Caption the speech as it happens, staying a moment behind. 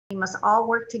We must all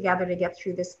work together to get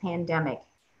through this pandemic,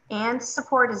 and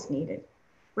support is needed.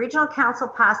 Regional Council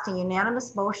passed a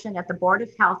unanimous motion at the Board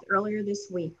of Health earlier this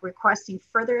week requesting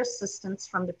further assistance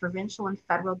from the provincial and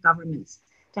federal governments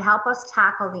to help us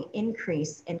tackle the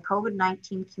increase in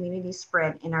COVID-19 community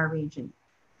spread in our region.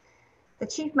 The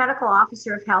Chief Medical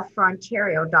Officer of Health for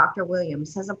Ontario, Dr.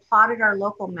 Williams, has applauded our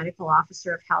local Medical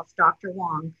Officer of Health, Dr.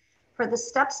 Wang, for the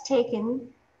steps taken,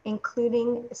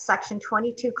 including Section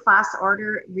 22 class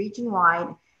order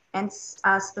region-wide and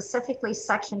specifically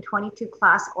Section 22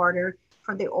 class order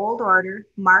for the Old Order,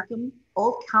 Markham,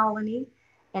 Old Colony,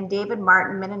 and David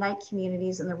Martin Mennonite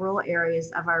communities in the rural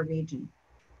areas of our region.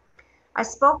 I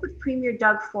spoke with Premier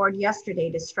Doug Ford yesterday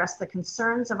to stress the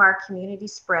concerns of our community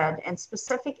spread and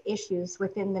specific issues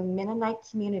within the Mennonite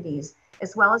communities,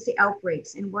 as well as the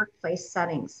outbreaks in workplace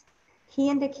settings. He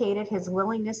indicated his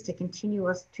willingness to continue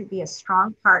to be a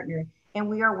strong partner, and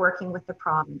we are working with the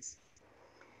province.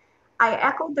 I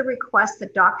echoed the request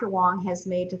that Dr. Wang has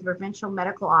made to the Provincial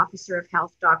Medical Officer of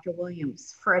Health, Dr.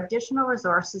 Williams, for additional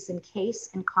resources in case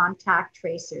and contact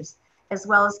tracers, as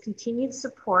well as continued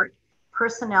support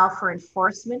personnel for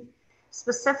enforcement,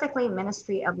 specifically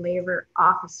Ministry of Labor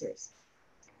officers.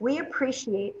 We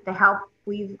appreciate the help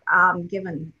we've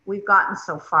gotten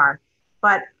so far,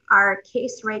 but our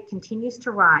case rate continues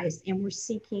to rise, and we're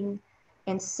seeking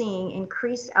and seeing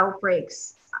increased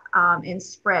outbreaks and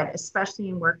spread, especially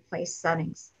in workplace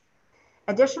settings.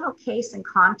 Additional case and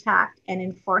contact and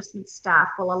enforcement staff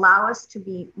will allow us to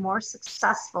be more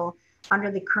successful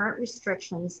under the current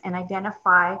restrictions and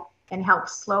identify and help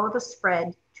slow the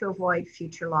spread to avoid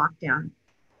future lockdown.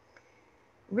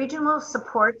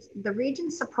 The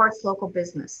region supports local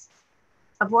business.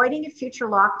 Avoiding a future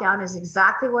lockdown is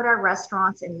exactly what our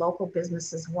restaurants and local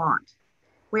businesses want.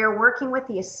 We are working with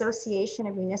the Association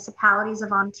of Municipalities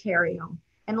of Ontario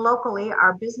and locally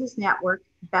our business network,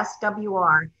 Best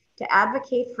WR, to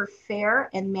advocate for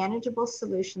fair and manageable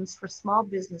solutions for small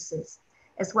businesses,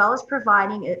 as well as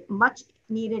providing much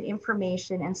needed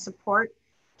information and support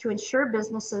to ensure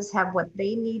businesses have what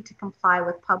they need to comply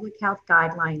with public health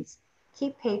guidelines,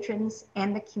 keep patrons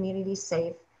and the community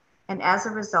safe, and as a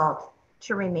result,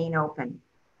 to remain open.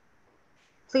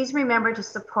 Please remember to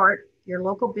support your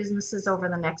local businesses over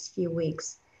the next few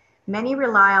weeks. Many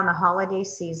rely on the holiday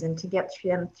season to get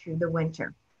them through the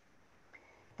winter.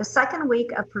 The second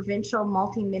week of provincial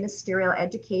multi-ministerial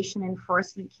education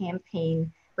enforcement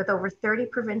campaign with over 30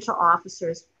 provincial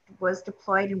officers was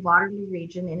deployed in Waterloo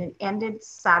region and it ended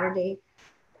Saturday,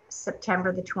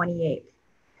 September the 28th.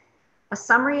 A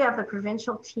summary of the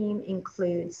provincial team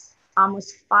includes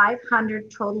almost 500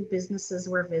 total businesses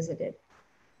were visited.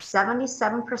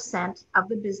 77% of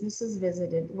the businesses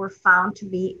visited were found to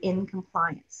be in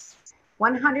compliance.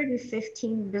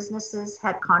 115 businesses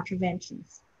had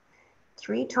contraventions.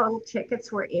 3 total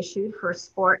tickets were issued for a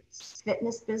sports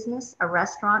fitness business, a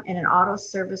restaurant, and an auto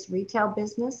service retail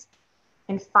business.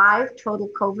 And 5 total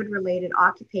COVID-related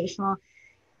occupational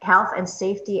health and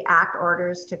safety act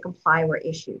orders to comply were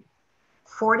issued.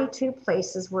 42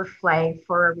 places were flagged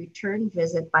for a return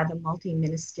visit by the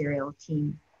multi-ministerial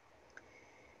team.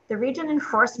 The region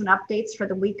enforcement updates for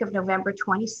the week of November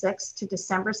 26th to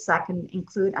December 2nd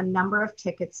include a number of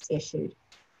tickets issued.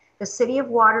 The City of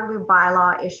Waterloo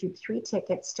bylaw issued 3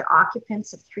 tickets to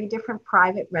occupants of 3 different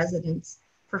private residences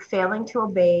for failing to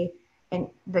obey and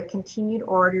the continued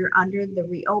order under the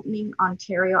Reopening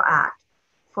Ontario Act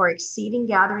for exceeding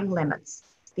gathering limits.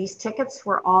 These tickets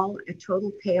were all a total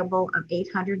payable of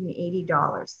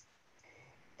 $880.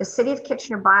 The City of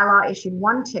Kitchener bylaw issued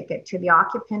 1 ticket to the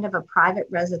occupant of a private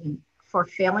residence for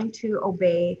failing to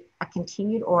obey a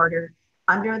continued order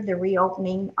under the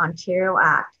Reopening Ontario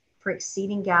Act for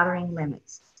exceeding gathering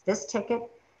limits. This ticket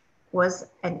was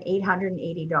an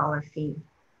 $880 fee.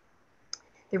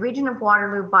 The Region of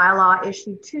Waterloo bylaw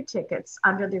issued 2 tickets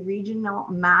under the Regional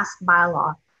Mask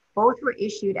bylaw. Both were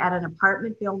issued at an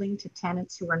apartment building to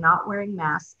tenants who were not wearing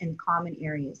masks in common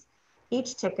areas.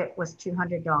 Each ticket was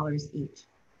 $200 each.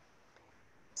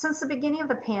 Since the beginning of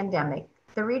the pandemic,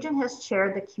 the region has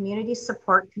chaired the Community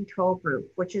Support Control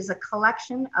Group, which is a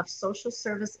collection of social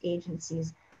service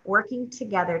agencies working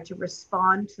together to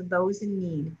respond to those in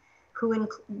need,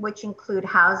 which include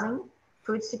housing,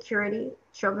 food security,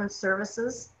 children's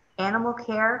services, animal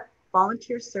care,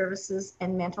 volunteer services,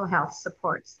 and mental health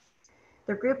supports.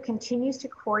 The group continues to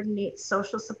coordinate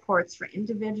social supports for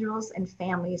individuals and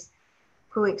families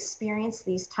who experience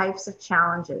these types of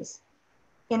challenges.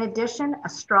 In addition, a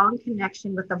strong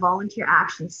connection with the Volunteer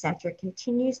Action Center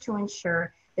continues to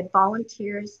ensure that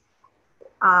volunteers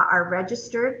are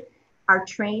registered, are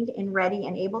trained and ready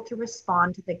and able to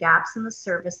respond to the gaps in the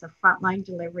service of frontline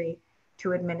delivery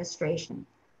to administration.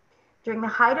 During the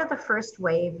height of the first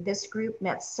wave, this group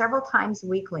met several times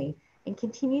weekly and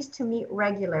continues to meet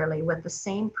regularly with the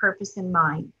same purpose in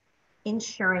mind,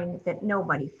 ensuring that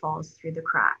nobody falls through the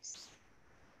cracks.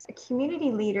 A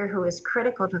community leader who is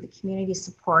critical to the community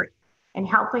support and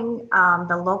helping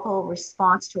the local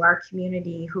response to our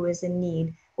community who is in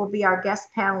need will be our guest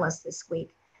panelist this week.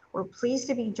 We're pleased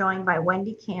to be joined by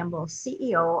Wendy Campbell,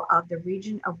 CEO of the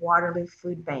Region of Waterloo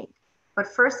Food Bank. But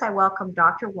first, I welcome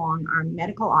Dr. Wang, our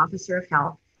Medical Officer of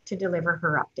Health, to deliver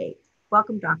her update.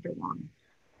 Welcome, Dr. Wang.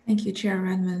 Thank you, Chair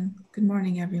Redman. Good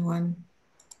morning, everyone.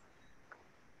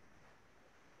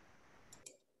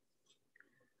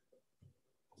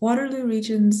 Waterloo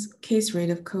Region's case rate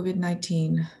of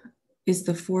COVID-19 is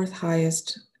the 4th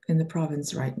highest in the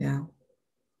province right now.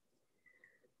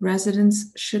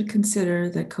 Residents should consider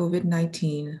that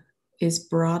COVID-19 is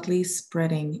broadly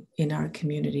spreading in our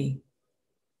community.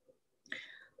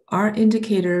 Our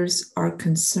indicators are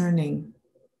concerning.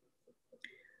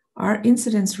 Our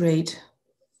incidence rate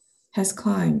has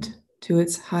climbed to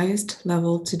its highest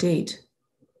level to date,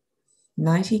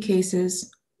 90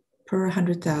 cases per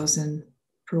 100,000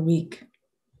 per week.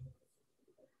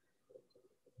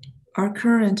 Our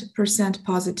current percent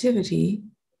positivity,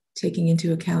 taking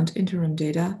into account interim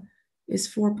data, is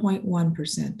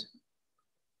 4.1%.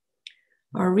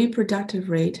 Our reproductive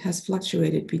rate has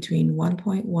fluctuated between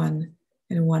 1.1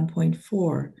 and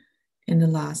 1.4 in the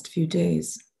last few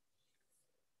days.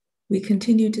 We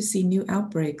continue to see new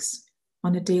outbreaks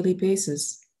on a daily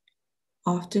basis,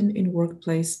 often in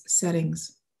workplace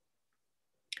settings.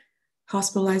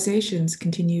 Hospitalizations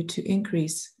continue to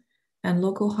increase, and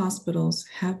local hospitals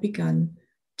have begun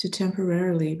to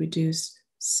temporarily reduce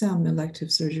some elective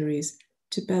surgeries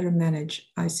to better manage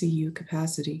ICU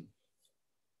capacity.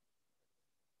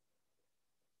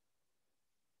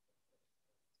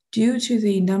 Due to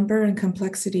the number and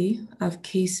complexity of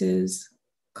cases,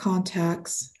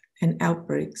 contacts, and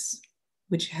outbreaks,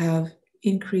 which have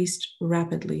increased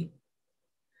rapidly,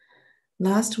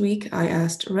 last week I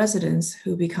asked residents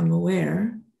who become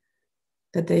aware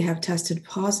that they have tested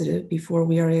positive before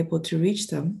we are able to reach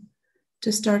them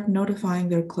to start notifying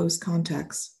their close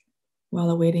contacts while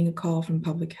awaiting a call from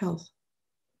public health.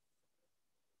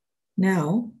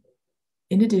 Now,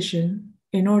 in addition,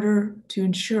 in order to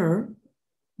ensure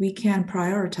we can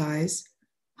prioritize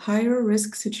higher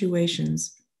risk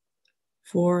situations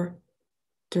for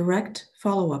direct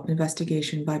follow-up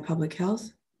investigation by public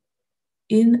health,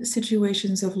 in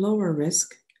situations of lower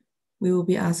risk, we will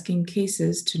be asking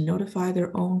cases to notify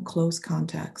their own close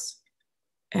contacts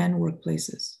and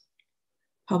workplaces.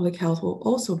 Public health will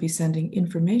also be sending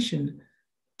information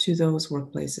to those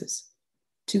workplaces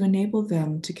to enable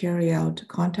them to carry out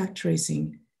contact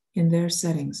tracing in their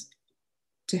settings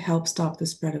to help stop the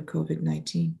spread of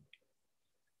COVID-19.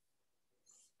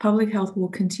 Public health will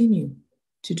continue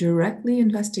to directly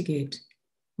investigate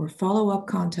or follow up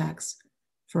contacts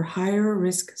for higher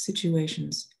risk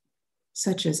situations,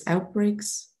 such as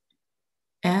outbreaks,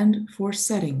 and for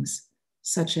settings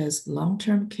such as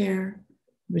long-term care,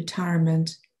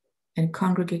 retirement, and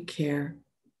congregate care,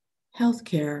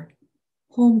 healthcare,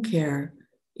 home care,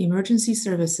 emergency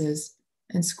services,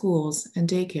 and schools and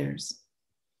daycares.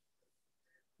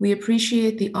 We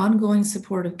appreciate the ongoing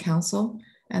support of Council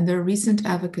and their recent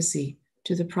advocacy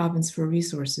to the province for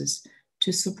resources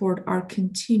to support our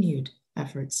continued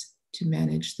efforts to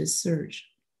manage this surge.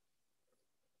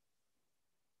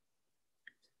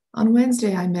 On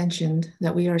Wednesday, I mentioned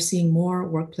that we are seeing more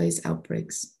workplace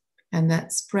outbreaks and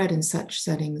that spread in such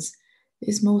settings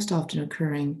is most often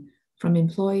occurring from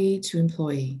employee to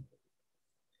employee.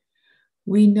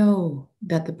 We know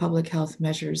that the public health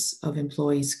measures of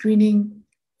employee screening,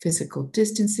 physical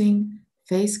distancing,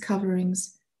 face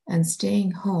coverings, and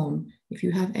staying home if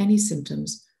you have any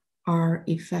symptoms are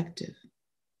effective.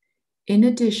 In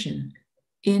addition,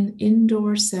 in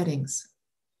indoor settings,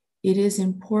 it is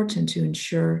important to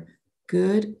ensure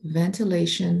good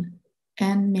ventilation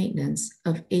and maintenance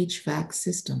of HVAC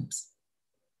systems.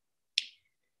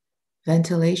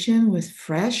 Ventilation with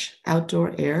fresh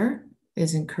outdoor air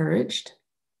is encouraged.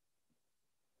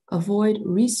 Avoid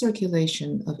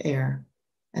recirculation of air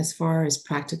as far as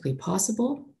practically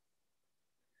possible.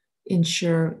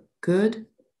 Ensure good,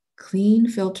 clean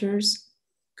filters,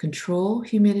 control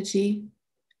humidity,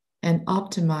 and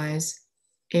optimize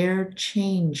air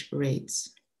change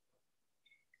rates.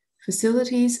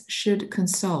 Facilities should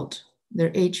consult their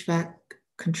HVAC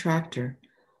contractor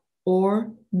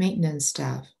or maintenance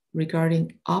staff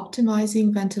regarding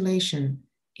optimizing ventilation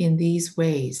in these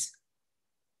ways,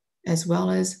 as well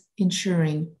as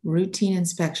ensuring routine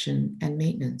inspection and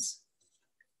maintenance.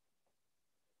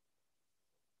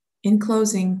 In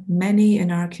closing, many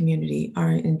in our community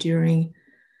are enduring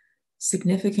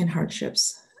significant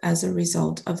hardships as a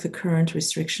result of the current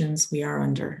restrictions we are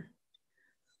under.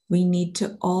 We need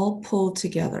to all pull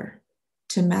together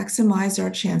to maximize our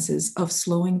chances of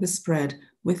slowing the spread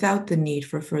without the need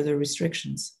for further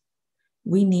restrictions.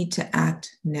 We need to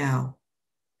act now.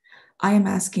 I am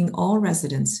asking all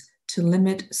residents to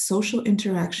limit social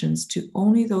interactions to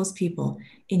only those people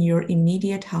in your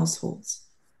immediate households.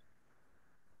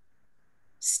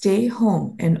 Stay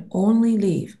home and only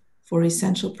leave for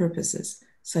essential purposes,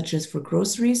 such as for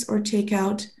groceries or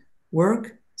takeout,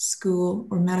 work, school,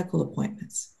 or medical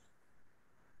appointments.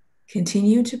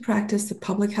 Continue to practice the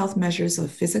public health measures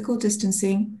of physical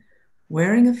distancing,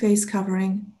 wearing a face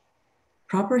covering,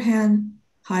 proper hand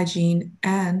hygiene,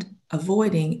 and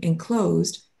avoiding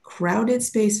enclosed, crowded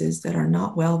spaces that are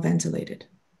not well ventilated.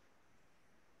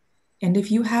 And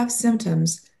if you have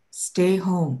symptoms, stay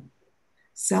home,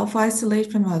 self-isolate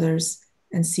from others,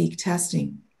 and seek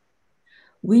testing.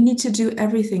 We need to do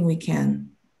everything we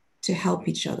can to help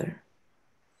each other.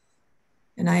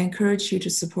 And I encourage you to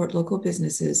support local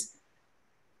businesses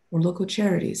or local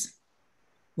charities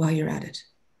while you're at it.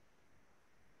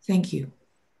 Thank you.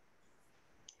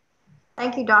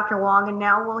 Thank you, Dr. Wang. And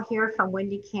now we'll hear from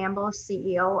Wendy Campbell,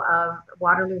 CEO of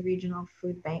Waterloo Regional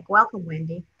Food Bank. Welcome,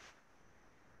 Wendy.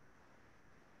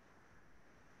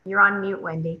 You're on mute,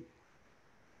 Wendy.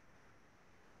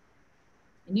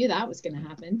 I knew that was going to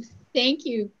happen. Thank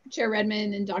you, Chair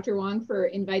Redman and Dr. Wang, for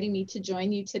inviting me to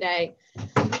join you today.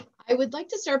 I would like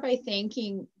to start by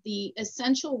thanking the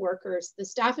essential workers, the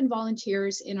staff and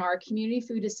volunteers in our Community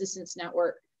Food Assistance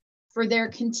Network for their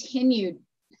continued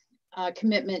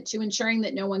commitment to ensuring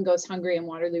that no one goes hungry in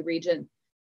Waterloo Region.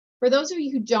 For those of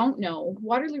you who don't know,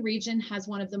 Waterloo Region has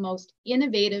one of the most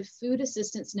innovative food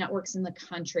assistance networks in the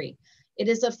country. It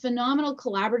is a phenomenal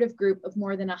collaborative group of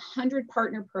more than 100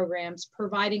 partner programs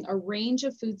providing a range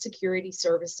of food security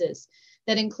services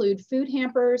that include food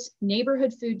hampers,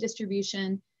 neighborhood food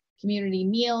distribution, community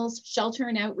meals, shelter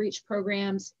and outreach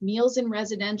programs, meals in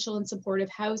residential and supportive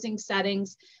housing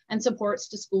settings, and supports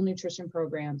to school nutrition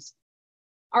programs.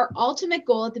 Our ultimate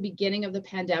goal at the beginning of the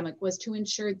pandemic was to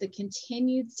ensure the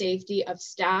continued safety of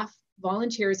staff,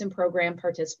 volunteers, and program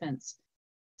participants.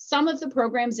 Some of the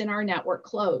programs in our network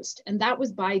closed, and that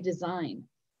was by design.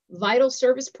 Vital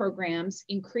service programs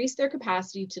increased their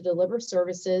capacity to deliver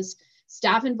services.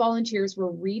 Staff and volunteers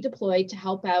were redeployed to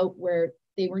help out where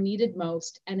they were needed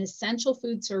most, and essential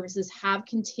food services have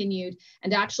continued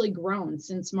and actually grown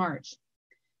since March.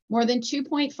 More than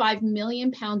 2.5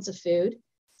 million pounds of food,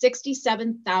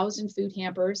 67,000 food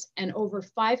hampers, and over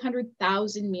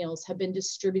 500,000 meals have been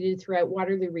distributed throughout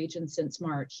Waterloo Region since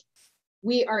March.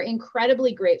 We are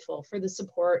incredibly grateful for the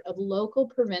support of local,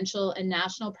 provincial, and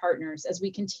national partners as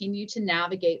we continue to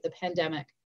navigate the pandemic.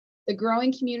 The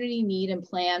growing community need and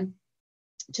plan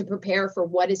to prepare for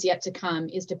what is yet to come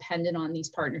is dependent on these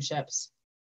partnerships.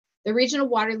 The Regional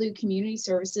Waterloo Community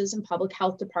Services and Public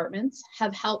Health Departments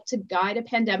have helped to guide a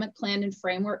pandemic plan and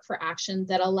framework for action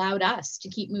that allowed us to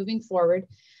keep moving forward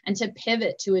and to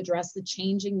pivot to address the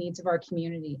changing needs of our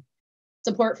community.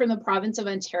 Support from the Province of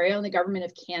Ontario and the Government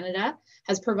of Canada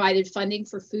has provided funding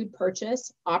for food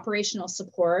purchase, operational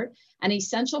support, and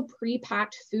essential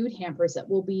pre-packed food hampers that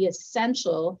will be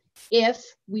essential if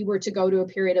we were to go to a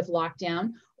period of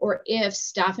lockdown or if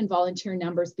staff and volunteer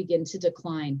numbers begin to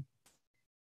decline.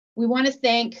 We want to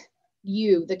thank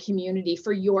you, the community,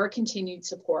 for your continued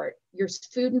support, your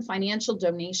food and financial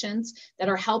donations that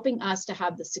are helping us to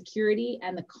have the security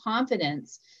and the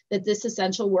confidence that this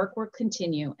essential work will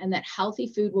continue and that healthy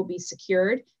food will be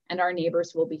secured and our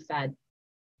neighbors will be fed.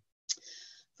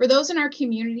 For those in our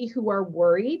community who are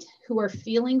worried, who are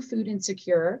feeling food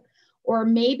insecure, or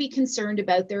may be concerned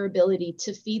about their ability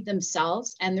to feed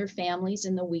themselves and their families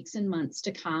in the weeks and months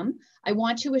to come, I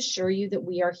want to assure you that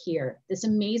we are here. This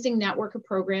amazing network of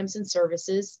programs and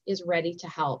services is ready to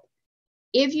help.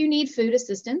 If you need food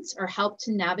assistance or help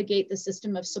to navigate the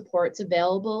system of supports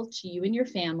available to you and your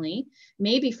family,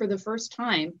 maybe for the first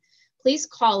time, please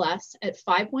call us at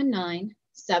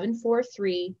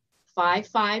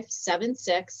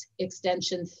 519-743-5576,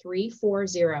 extension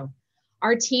 340.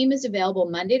 Our team is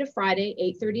available Monday to Friday,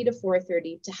 8:30 to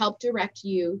 4:30 to help direct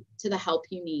you to the help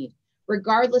you need,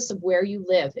 regardless of where you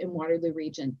live in Waterloo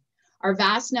Region. Our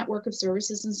vast network of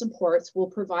services and supports will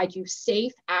provide you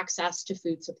safe access to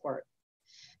food support.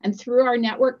 And through our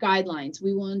network guidelines,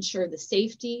 we will ensure the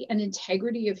safety and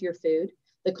integrity of your food,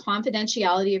 the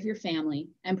confidentiality of your family,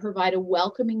 and provide a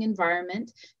welcoming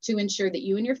environment to ensure that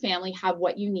you and your family have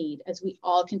what you need as we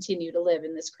all continue to live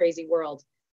in this crazy world.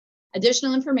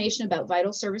 Additional information about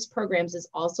vital service programs is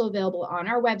also available on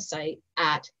our website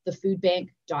at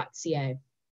thefoodbank.ca.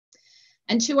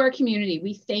 And to our community,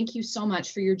 we thank you so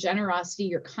much for your generosity,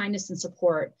 your kindness, and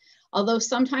support. Although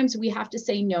sometimes we have to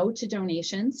say no to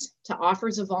donations, to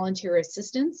offers of volunteer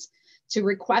assistance, to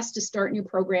requests to start new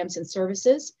programs and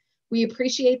services, we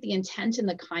appreciate the intent and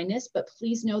the kindness, but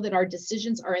please know that our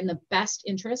decisions are in the best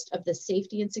interest of the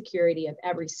safety and security of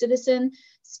every citizen,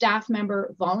 staff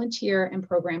member, volunteer, and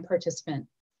program participant.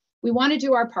 We want to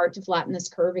do our part to flatten this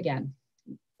curve again.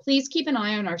 Please keep an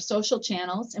eye on our social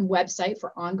channels and website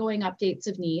for ongoing updates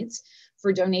of needs,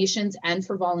 for donations, and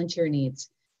for volunteer needs.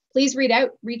 Please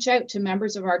reach out to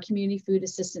members of our Community Food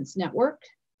Assistance Network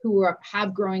who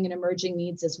have growing and emerging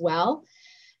needs as well.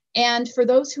 And for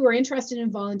those who are interested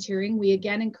in volunteering, we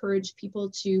again encourage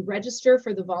people to register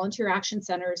for the Volunteer Action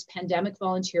Center's Pandemic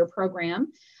Volunteer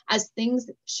Program. As things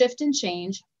shift and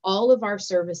change, all of our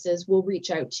services will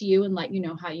reach out to you and let you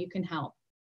know how you can help.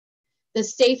 The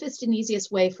safest and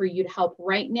easiest way for you to help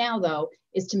right now, though,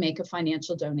 is to make a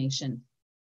financial donation.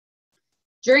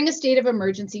 During a state of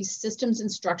emergency, systems and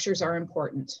structures are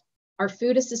important. Our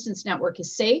food assistance network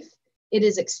is safe, it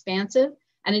is expansive,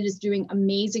 and it is doing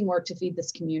amazing work to feed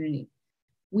this community.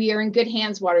 We are in good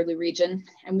hands, Waterloo Region,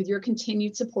 and with your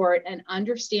continued support and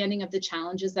understanding of the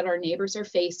challenges that our neighbors are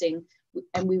facing,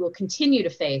 and we will continue to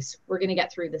face, we're going to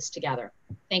get through this together.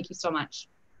 Thank you so much.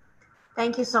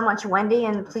 Thank you so much, Wendy,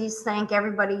 and please thank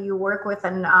everybody you work with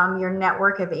and your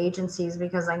network of agencies,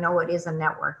 because I know it is a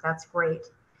network. That's great.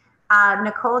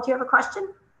 Nicole, do you have a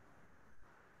question?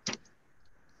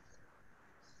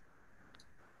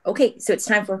 Okay, so it's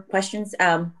time for questions.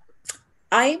 I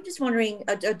am just wondering,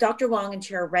 Dr. Wang and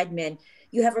Chair Redman,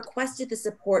 you have requested the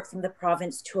support from the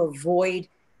province to avoid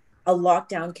a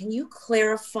lockdown. Can you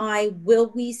clarify, will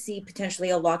we see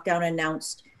potentially a lockdown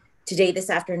announced today, this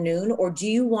afternoon, or do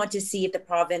you want to see if the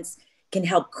province can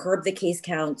help curb the case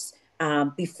counts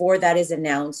before that is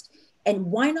announced? And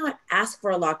why not ask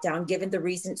for a lockdown given the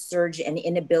recent surge and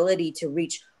inability to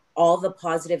reach all the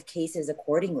positive cases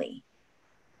accordingly?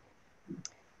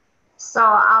 So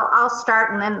I'll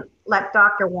start and then let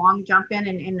Dr. Wang jump in.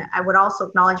 And I would also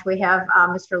acknowledge we have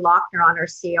Mr. Lochner on our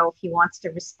CO if he wants to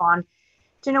respond.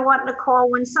 Do you know what, Nicole,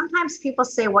 when sometimes people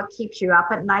say, what keeps you up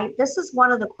at night? This is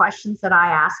one of the questions that I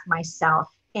ask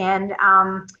myself. And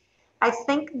I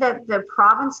think that the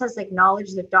province has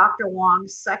acknowledged that Dr.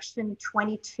 Wang's Section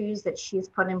 22s that she's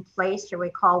put in place, you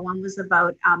recall one was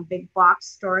about big box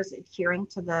stores adhering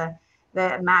to the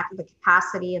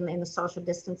capacity and the social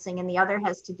distancing, and the other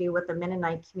has to do with the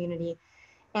Mennonite community.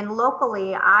 And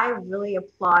locally, I really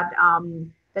applaud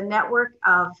the network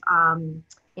of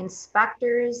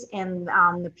inspectors and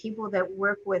the people that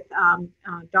work with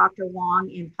Dr. Wang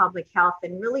in public health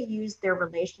and really use their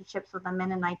relationships with the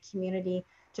Mennonite community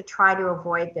to try to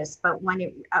avoid this. But when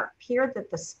it appeared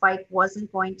that the spike wasn't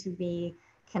going to be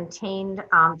contained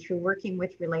through working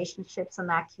with relationships in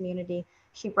that community,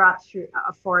 she brought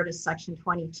forward a Section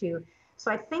 22.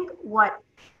 So I think what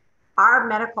our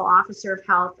medical officer of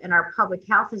health and our public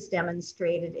health has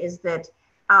demonstrated is that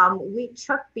we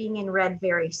took being in red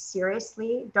very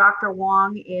seriously. Dr.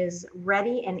 Wang is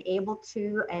ready and able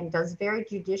to, and does very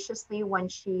judiciously when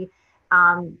she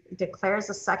declares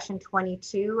a Section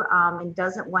 22 and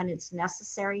does it when it's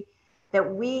necessary, that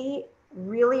we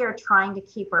really are trying to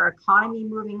keep our economy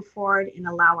moving forward and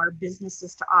allow our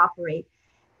businesses to operate.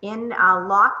 In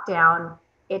lockdown,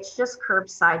 it's just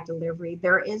curbside delivery.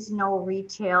 There is no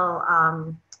retail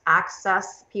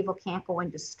access. People can't go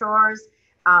into stores.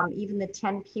 Even the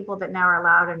 10 people that now are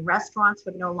allowed in restaurants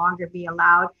would no longer be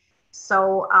allowed.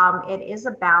 So it is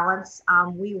a balance.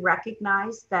 We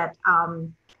recognize that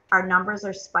our numbers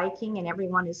are spiking and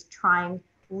everyone is trying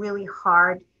really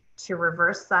hard to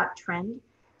reverse that trend.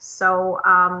 So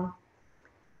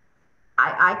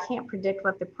I can't predict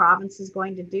what the province is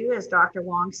going to do. As Dr.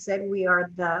 Wang said, we are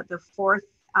the fourth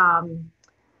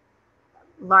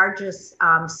largest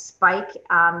spike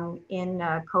in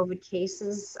COVID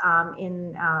cases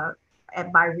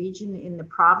by region in the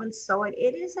province. So it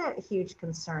is a huge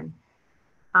concern.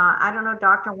 I don't know,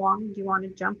 Dr. Wang, do you want to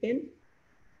jump in?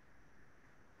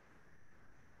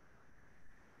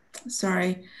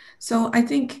 Sorry. So I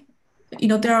think,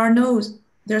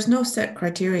 there's no set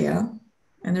criteria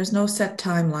and there's no set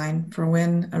timeline for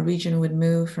when a region would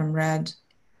move from red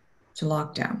to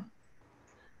lockdown.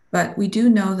 But we do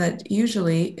know that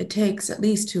usually it takes at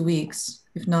least 2 weeks,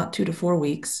 if not 2 to 4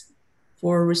 weeks,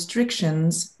 for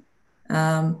restrictions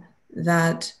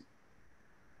that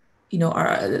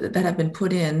have been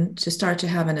put in to start to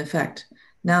have an effect.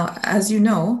 Now, as you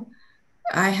know,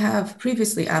 I have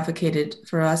previously advocated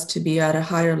for us to be at a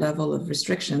higher level of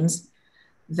restrictions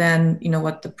than,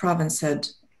 what the province had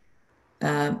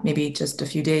maybe just a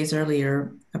few days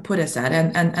earlier put us at.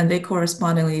 And they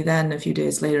correspondingly then a few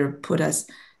days later put us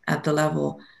at the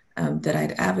level that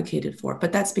I'd advocated for.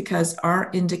 But that's because our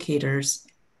indicators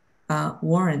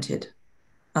warranted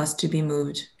us to be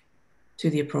moved to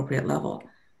the appropriate level.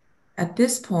 At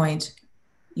this point,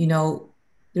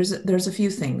 there's a few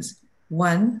things.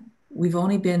 One, we've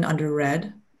only been under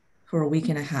red for a week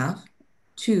and a half.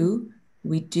 Two,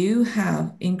 we do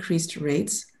have increased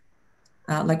rates,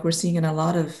 like we're seeing in a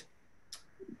lot of,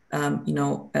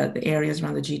 the areas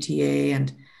around the GTA.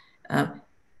 And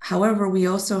however, we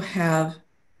also have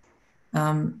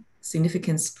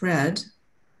significant spread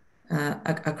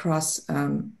across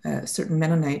certain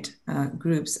Mennonite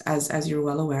groups, as you're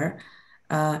well aware.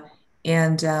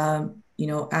 And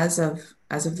as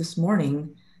of this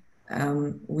morning,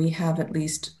 we have at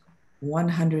least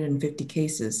 150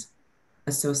 cases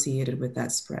associated with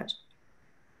that spread.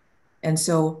 And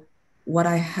so what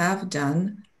I have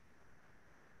done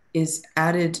is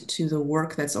added to the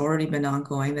work that's already been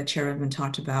ongoing that Chair Redman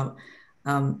talked about,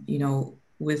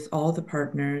 with all the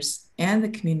partners and the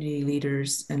community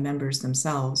leaders and members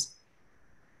themselves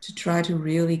to try to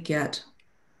really get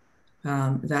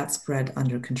that spread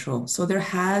under control. So there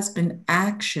has been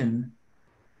action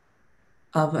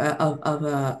of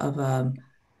a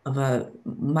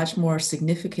much more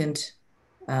significant.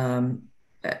 There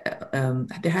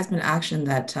has been action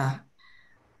that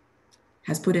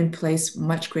has put in place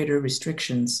much greater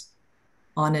restrictions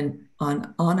on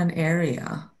an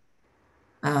area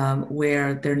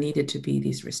where there needed to be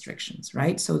these restrictions,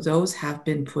 right? So those have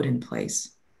been put in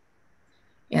place.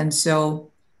 And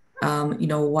so,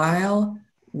 while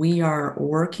we are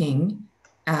working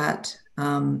at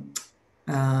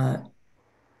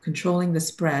controlling the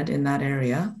spread in that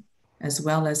area, as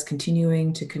well as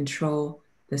continuing to control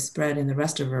the spread in the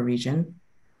rest of our region,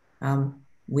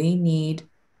 we need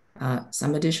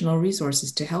some additional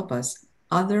resources to help us.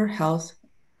 Other health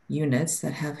units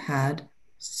that have had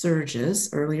surges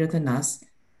earlier than us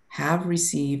have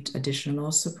received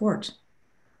additional support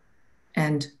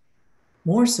and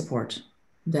more support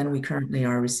than we currently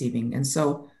are receiving. And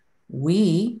so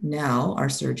we now are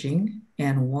surging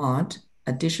and want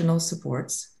additional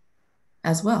supports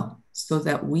as well, so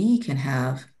that we can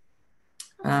have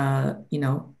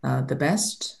the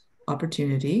best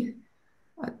opportunity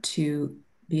to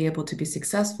be able to be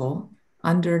successful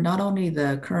under not only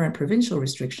the current provincial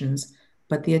restrictions,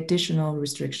 but the additional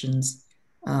restrictions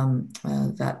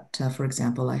that, for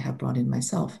example, I have brought in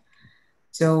myself.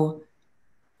 So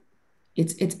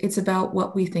it's about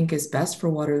what we think is best for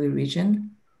Waterloo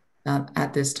Region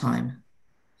at this time.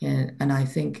 And I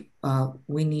think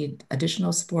we need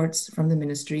additional supports from the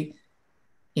ministry,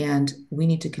 and we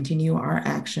need to continue our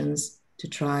actions to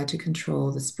try to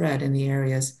control the spread in the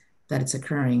areas that it's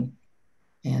occurring.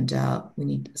 And we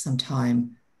need some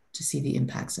time to see the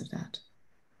impacts of that.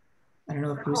 I don't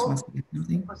know if Bruce wants to add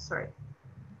something. Oh, sorry.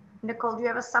 Nicole, do you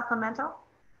have a supplemental?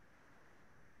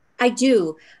 I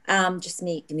do. Just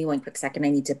give me one quick second. I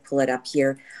need to pull it up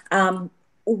here.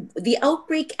 The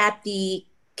outbreak at the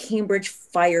Cambridge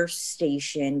fire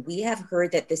station, we have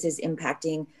heard that this is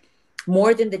impacting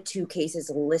more than the 2 cases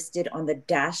listed on the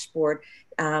dashboard.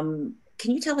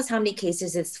 Can you tell us how many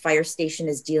cases this fire station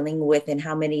is dealing with and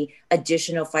how many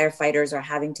additional firefighters are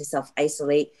having to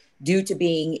self-isolate due to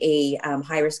being a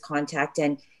high-risk contact?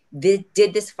 And did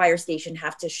this fire station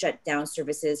have to shut down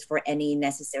services for any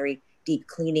necessary deep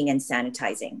cleaning and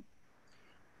sanitizing?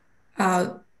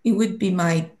 It would be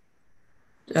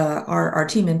our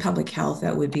team in public health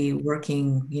that would be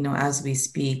working, as we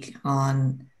speak,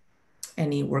 on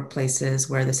any workplaces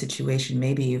where the situation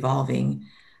may be evolving.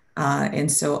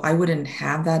 And so I wouldn't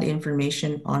have that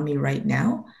information on me right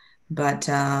now, but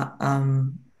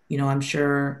I'm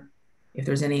sure if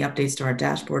there's any updates to our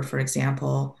dashboard, for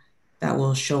example, that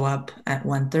will show up at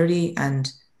 1:30,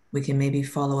 and we can maybe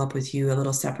follow up with you a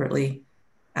little separately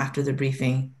after the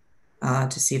briefing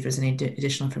to see if there's any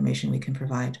additional information we can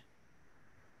provide.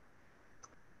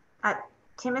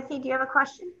 Timothy, do you have a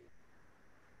question?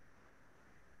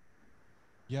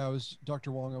 Yeah,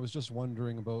 Dr. Wang, I was just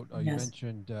wondering about, Yes. You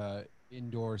mentioned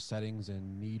indoor settings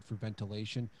and need for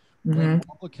ventilation. Mm-hmm. When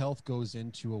public health goes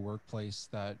into a workplace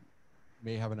that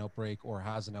may have an outbreak or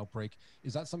has an outbreak,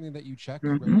 is that something that you check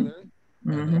regularly?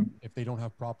 Mm-hmm. And if they don't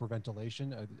have proper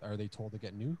ventilation, are they told to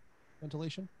get new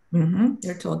ventilation? Mm-hmm.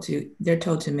 They're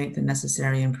told to make the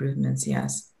necessary improvements.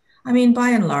 Yes, I mean, by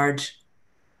and large,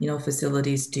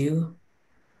 facilities do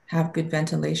have good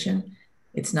ventilation.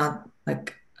 It's not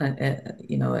like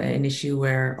an issue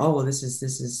where, oh, this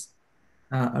is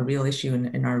a real issue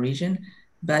in our region,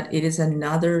 but it is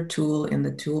another tool in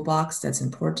the toolbox that's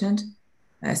important,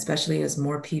 especially as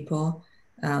more people,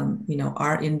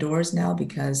 are indoors now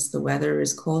because the weather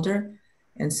is colder.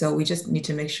 And so we just need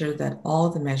to make sure that all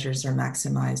the measures are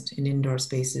maximized in indoor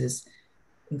spaces,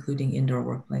 including indoor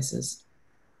workplaces.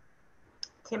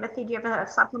 Timothy, do you have a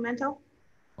supplemental?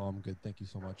 Oh, I'm good. Thank you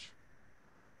so much.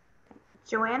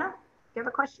 Joanna, do you have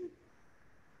a question?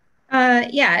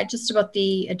 Yeah, just about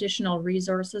the additional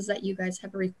resources that you guys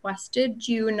have requested.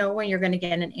 Do you know when you're going to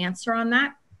get an answer on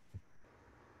that?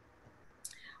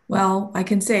 Well, I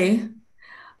can say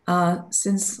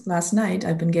since last night,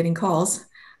 I've been getting calls.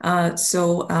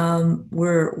 So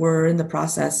we're in the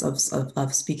process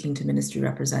of speaking to ministry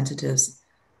representatives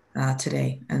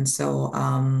today. And so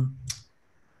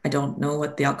I don't know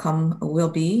what the outcome will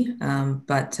be,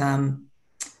 but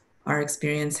our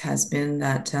experience has been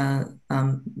that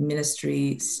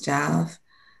ministry staff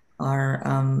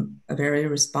are very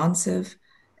responsive,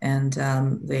 and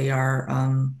they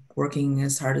are working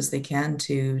as hard as they can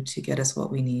to get us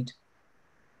what we need.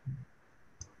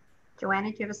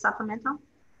 Joanna, do you have a supplemental?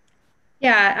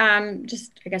 Yeah,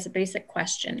 just I guess a basic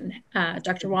question.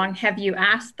 Dr. Wang, have you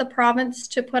asked the province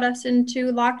to put us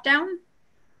into lockdown?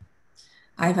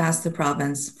 I've asked the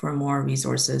province for more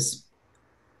resources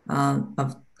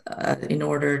in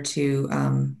order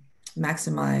to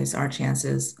maximize our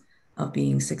chances of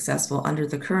being successful under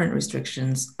the current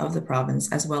restrictions of the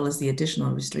province, as well as the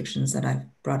additional restrictions that I've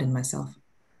brought in myself.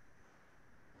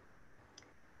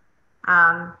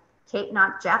 Kate,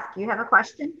 not Jeff, do you have a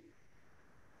question?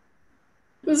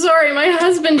 Sorry, my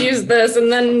husband used this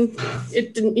and then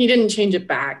he didn't change it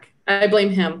back. I blame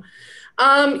him.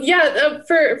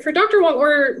 For Dr. Wang,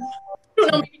 I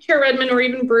don't know, maybe Chair Redman or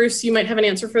even Bruce, you might have an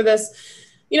answer for this.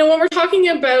 When we're talking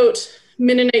about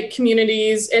Mennonite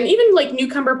communities and even like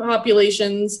newcomer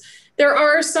populations, there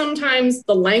are sometimes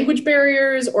the language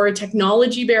barriers or a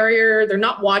technology barrier. They're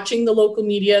not watching the local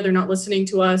media. They're not listening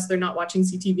to us. They're not watching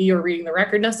CTV or reading the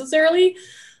record necessarily.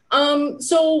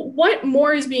 So what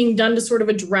more is being done to sort of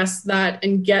address that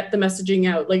and get the messaging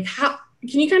out? Like, how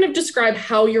can you kind of describe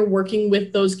how you're working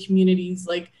with those communities?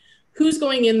 Like, who's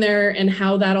going in there and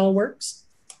how that all works?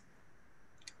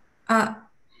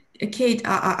 Kate,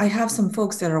 I have some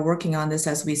folks that are working on this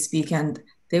as we speak, and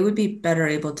they would be better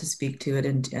able to speak to it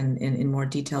in more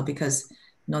detail because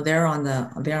they're on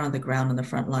the ground on the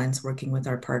front lines working with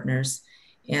our partners,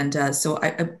 and so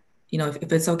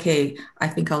if it's okay, I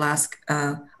think I'll ask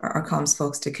our comms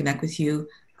folks to connect with you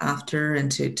after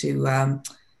and to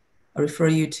refer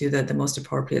you to the most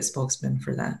appropriate spokesman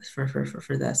for that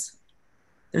for this.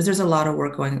 There's a lot of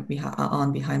work going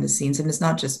on behind the scenes, and it's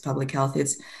not just public health.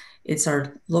 It's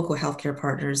our local healthcare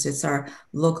partners. It's our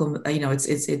local,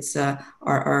 it's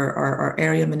our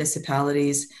area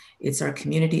municipalities. It's our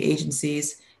community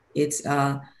agencies. It's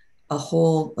a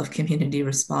whole of community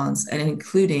response, and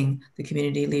including the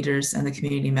community leaders and the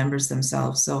community members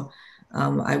themselves. So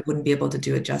I wouldn't be able to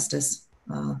do it justice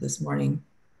this morning.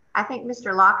 I think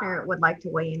Mr. Lochner would like to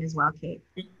weigh in as well, Kate.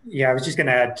 Yeah, I was just going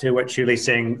to add to what Hsiu-Li's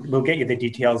saying. We'll get you the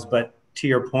details, but to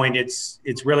your point, it's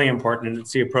really important, and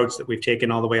it's the approach that we've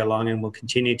taken all the way along, and we'll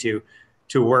continue to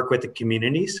work with the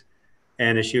communities.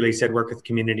 And as Hsiu-Li said, work with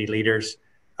community leaders.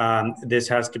 This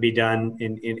has to be done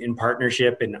in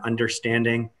partnership, in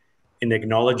understanding, in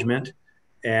acknowledgement,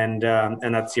 and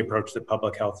that's the approach that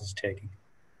public health is taking.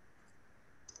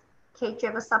 Kate, do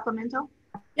you have a supplemental?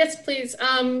 Yes, please.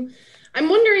 I'm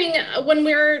wondering, when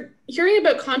we're hearing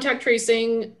about contact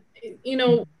tracing,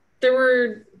 there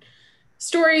were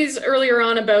stories earlier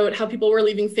on about how people were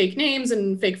leaving fake names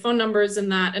and fake phone numbers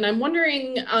and that. And I'm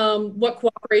wondering what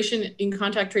cooperation in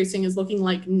contact tracing is looking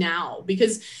like now,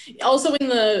 because also in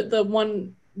the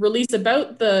one release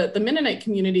about the Mennonite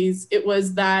communities, it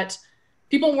was that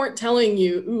people weren't telling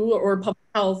you or public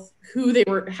health who they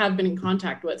have been in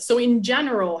contact with. So in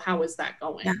general, how is that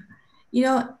going?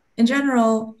 Yeah. In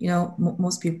general,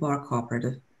 most people are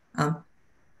cooperative.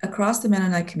 Across the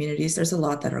Mennonite communities, there's a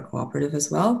lot that are cooperative as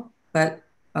well, but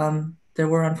there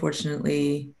were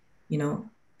unfortunately,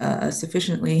 a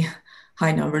sufficiently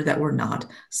high number that were not,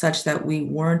 such that we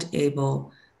weren't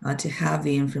able to have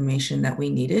the information that we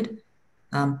needed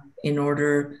in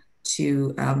order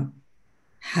to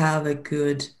have a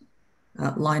good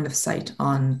line of sight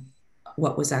on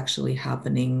what was actually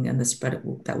happening and the spread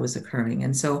that was occurring.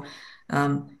 And so,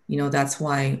 that's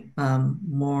why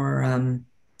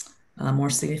more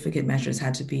significant measures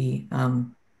had to be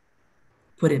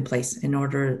put in place in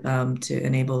order to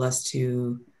enable us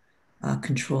to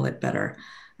control it better.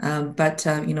 But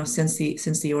since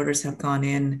the orders have gone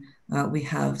in, we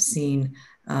have seen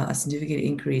a significant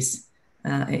increase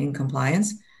in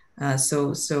compliance. So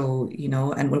we're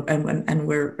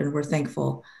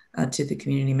thankful to the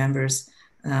community members,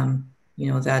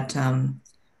 that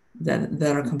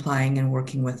are complying and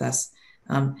working with us.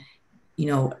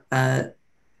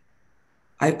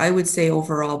 I would say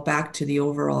overall, back to the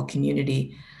overall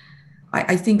community,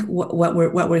 I think what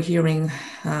we're hearing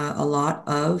a lot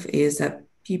of is that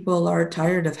people are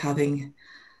tired of having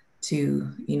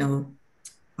to,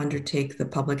 undertake the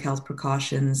public health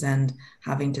precautions and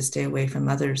having to stay away from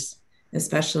others.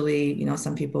 Especially,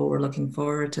 some people were looking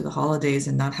forward to the holidays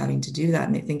and not having to do that,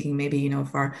 and thinking maybe,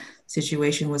 if our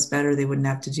situation was better, they wouldn't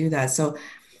have to do that. So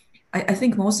I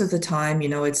think most of the time,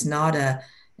 it's not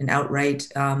an outright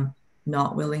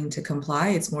not willing to comply.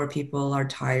 It's more people are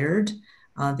tired.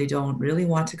 They don't really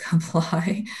want to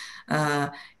comply,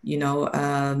 but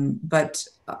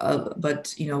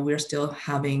we're still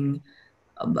having,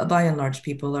 by and large,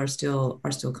 people are still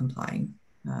complying,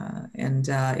 and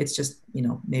it's just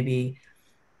maybe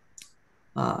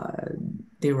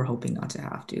they were hoping not to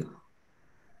have to.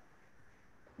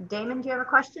 Damon, do you have a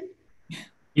question?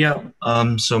 Yeah.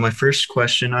 So my first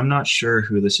question, I'm not sure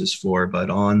who this is for, but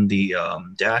on the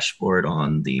dashboard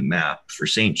on the map for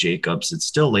St. Jacobs, it's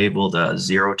still labeled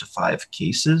 0 to 5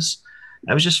 cases.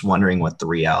 I was just wondering what the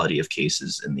reality of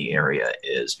cases in the area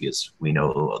is, because we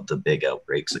know the big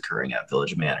outbreaks occurring at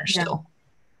Village Manor still.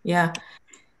 Yeah.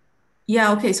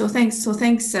 Okay. So thanks. So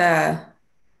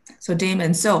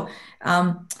Damon. So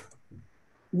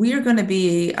we are going to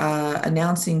be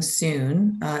announcing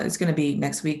soon. It's going to be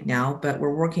next week now, but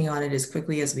we're working on it as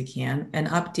quickly as we can. An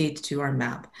update to our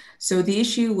map. So the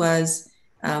issue was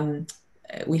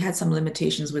we had some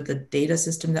limitations with the data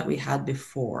system that we had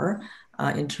before.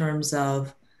 In terms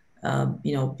of,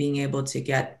 being able to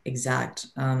get exact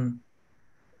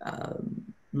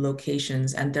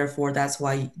locations, and therefore that's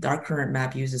why our current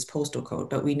map uses postal code.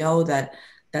 But we know that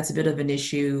that's a bit of an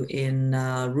issue in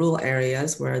rural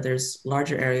areas where there's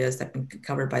larger areas that can be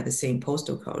covered by the same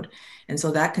postal code. And so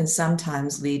that can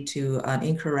sometimes lead to an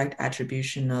incorrect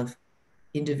attribution of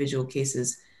individual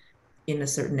cases in a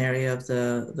certain area of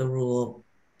the rural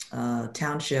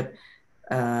township.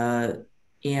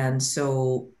 And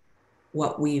so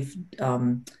what we've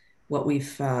been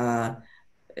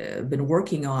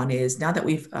working on is, now that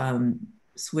we've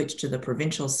switched to the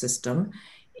provincial system,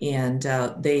 and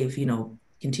they've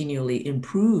continually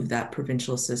improved that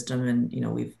provincial system, and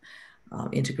we've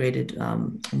integrated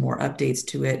more updates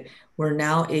to it, we're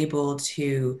now able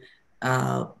to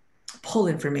pull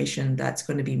information that's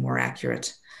going to be more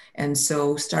accurate. And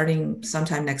so starting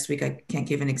sometime next week, I can't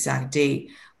give an exact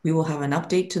date, we will have an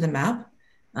update to the map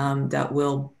that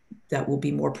will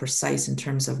be more precise in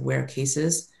terms of where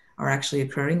cases are actually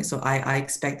occurring. So I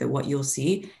expect that what you'll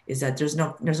see is that there's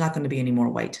not going to be any more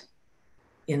white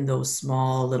in those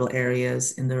small little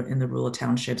areas in the rural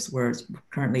townships where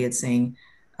currently it's saying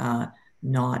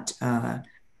not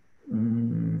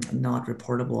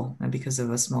reportable because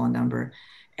of a small number.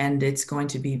 And it's going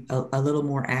to be a little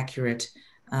more accurate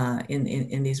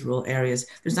in these rural areas.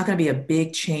 There's not going to be a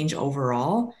big change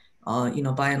overall.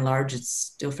 By and large, it's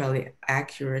still fairly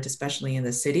accurate, especially in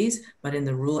the cities, but in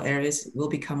the rural areas, it will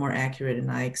become more accurate. And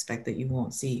I expect that you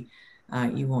won't see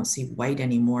white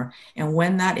anymore. And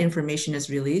when that information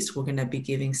is released, we're going to be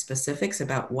giving specifics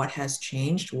about what has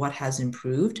changed, what has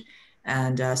improved.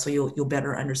 And so you'll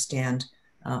better understand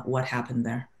what happened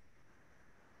there.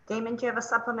 Damon, do you have a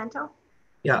supplemental?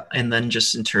 Yeah, and then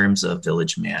just in terms of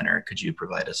Village Manor, could you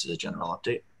provide us a general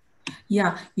update?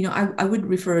 Yeah, I would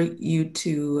refer you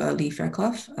to Lee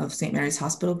Fairclough of St. Mary's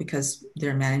Hospital, because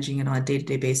they're managing it on a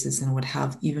day-to-day basis and would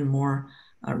have even more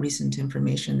recent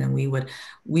information than we would.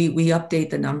 We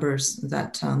update the numbers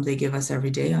that they give us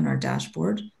every day on our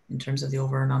dashboard in terms of the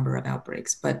overall number of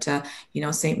outbreaks. But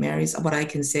St. Mary's, what I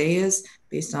can say is,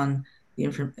 based on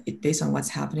what's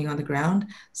happening on the ground,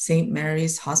 St.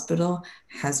 Mary's Hospital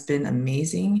has been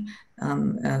amazing.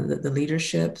 The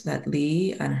leadership that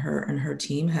Lee and her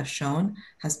team have shown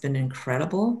has been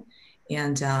incredible.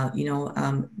 And the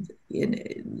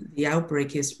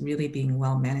outbreak is really being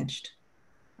well managed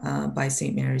by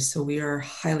St. Mary's. So we are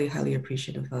highly, highly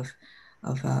appreciative of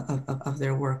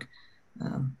their work.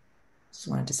 Just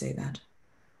wanted to say that.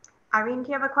 Irene,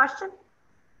 do you have a question?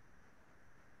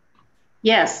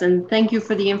 Yes, and thank you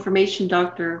for the information,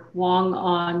 Dr. Wang,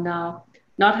 on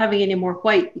not having any more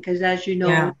white, because as you know,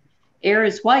 yeah, air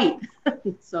is white.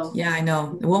 So yeah, I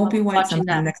know. It won't be white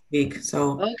sometime next week.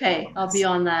 So okay, I'll be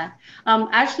on that.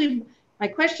 Actually, my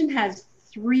question has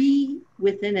 3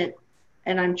 within it,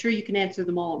 and I'm sure you can answer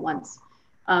them all at once.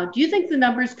 Do you think the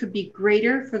numbers could be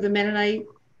greater for the Mennonite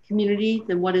community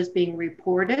than what is being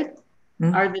reported?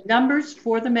 Mm-hmm. Are the numbers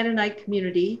for the Mennonite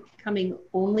community coming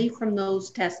only from those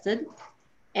tested?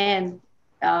 And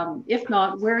if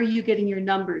not, where are you getting your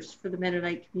numbers for the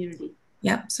Mennonite community?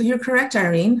 Yeah, so you're correct,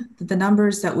 Irene. The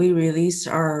numbers that we released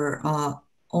are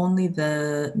only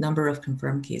the number of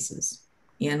confirmed cases.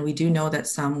 And we do know that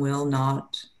some will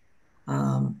not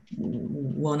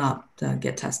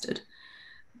get tested.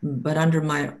 But under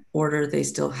my order, they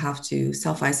still have to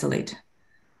self-isolate,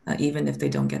 even if they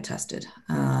don't get tested.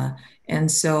 And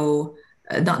so,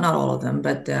 not all of them,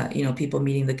 but people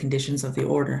meeting the conditions of the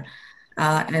order.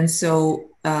 And so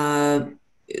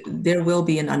there will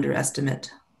be an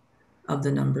underestimate of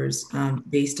the numbers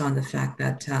based on the fact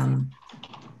that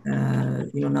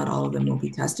not all of them will be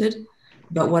tested.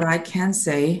 But what I can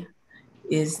say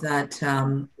is that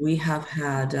we have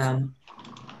had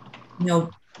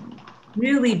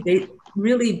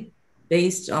really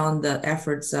based on the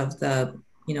efforts of the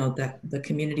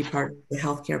community partners, the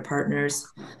healthcare partners,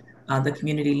 the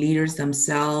community leaders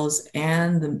themselves,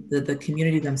 and the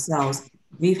community themselves,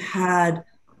 we've had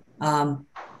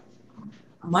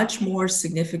much more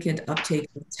significant uptake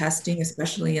of testing,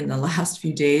 especially in the last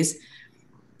few days,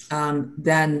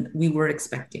 than we were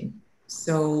expecting.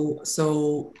 So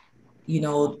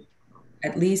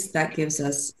at least that gives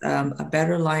us a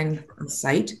better line of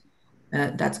sight.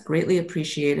 That's greatly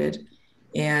appreciated.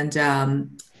 And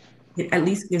it at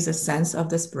least gives a sense of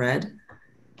the spread,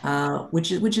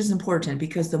 which is important,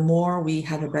 because the more we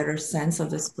have a better sense of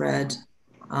the spread,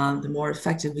 the more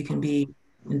effective we can be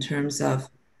in terms of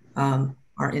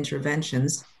our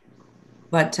interventions.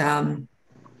 But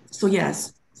so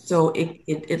yes, so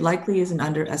it likely is an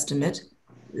underestimate.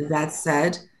 That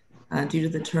said, due to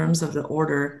the terms of the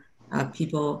order,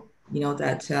 people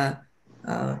that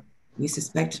we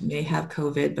suspect may have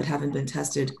COVID but haven't been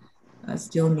tested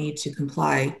still need to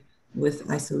comply with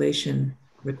isolation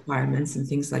requirements and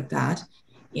things like that.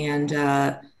 And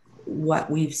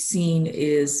what we've seen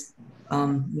is,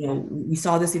 we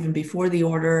saw this even before the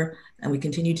order, and we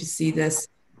continue to see this,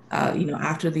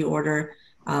 after the order.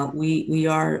 We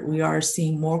are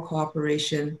seeing more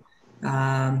cooperation,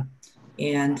 and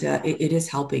it is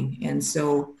helping. And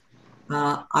so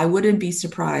I wouldn't be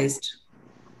surprised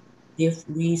if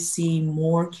we see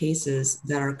more cases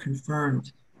that are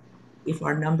confirmed, if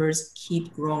our numbers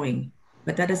keep growing.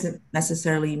 But that doesn't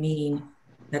necessarily mean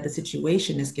that the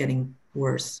situation is getting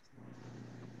worse.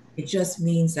 It just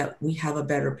means that we have a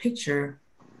better picture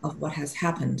of what has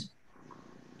happened.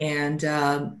 And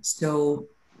so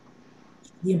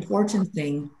the important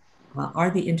thing are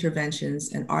the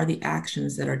interventions and are the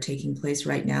actions that are taking place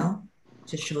right now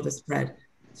to show the spread.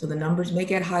 So the numbers may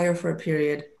get higher for a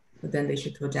period, but then they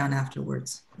should go down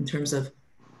afterwards in terms of,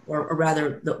 or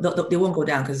rather, they won't go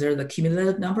down because they're the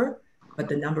cumulative number, but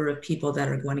the number of people that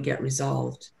are going to get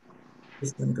resolved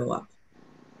is going to go up.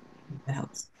 That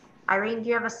helps. Irene, do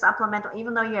you have a supplemental?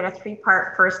 Even though you had a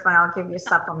three-part first one, I'll give you a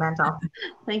supplemental.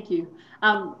 Thank you.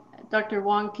 Dr.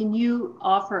 Wang, can you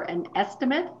offer an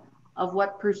estimate of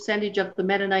what percentage of the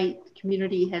Mennonite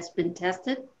community has been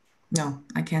tested? No,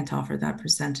 I can't offer that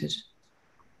percentage.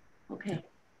 Okay,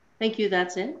 thank you.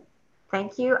 That's it.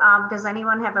 Thank you. Does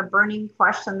anyone have a burning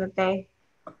question that they?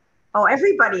 Oh,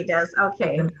 everybody does.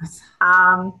 Okay.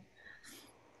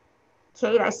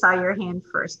 Kate, I saw your hand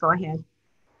first. Go ahead.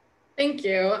 Thank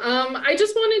you. I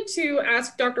just wanted to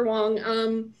ask Dr. Wang,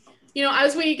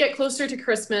 as we get closer to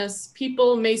Christmas,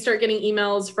 people may start getting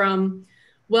emails from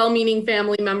well-meaning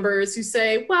family members who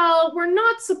say, well, we're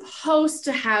not supposed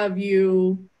to have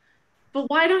you, but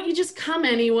why don't you just come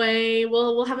anyway?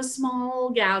 We'll have a small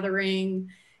gathering.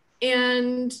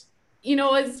 And,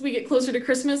 as we get closer to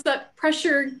Christmas, that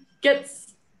pressure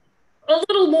gets a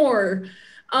little more.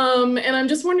 And I'm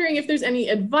just wondering if there's any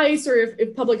advice, or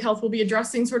if public health will be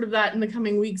addressing sort of that in the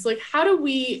coming weeks. Like, how do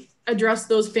we address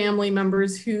those family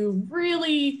members who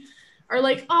really are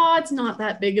like, oh, it's not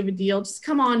that big of a deal. Just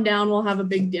come on down. We'll have a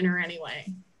big dinner anyway.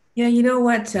 Yeah, you know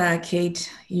what,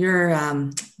 Kate,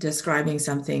 you're describing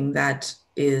something that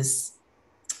is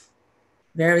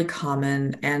very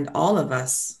common, and all of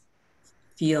us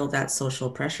feel that social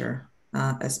pressure,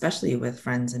 especially with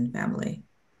friends and family.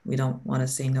 We don't want to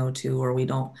say no to, or we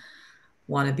don't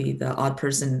want to be the odd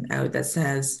person out that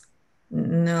says,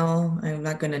 no, I'm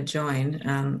not going to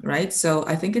join, right? So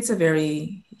I think it's a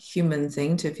very human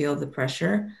thing to feel the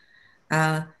pressure.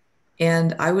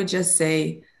 And I would just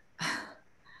say,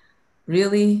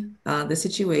 really, the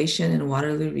situation in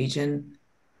Waterloo region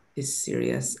is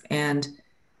serious. And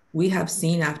we have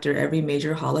seen after every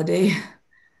major holiday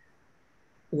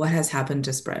what has happened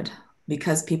to spread,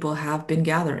 because people have been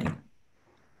gathering.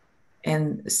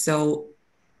 And so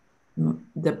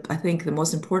I think the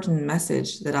most important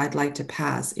message that I'd like to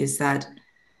pass is that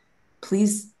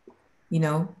please,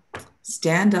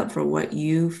 stand up for what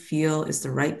you feel is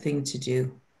the right thing to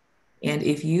do. And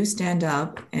if you stand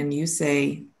up and you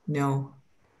say, no,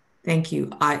 thank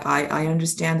you. I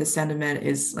understand the sentiment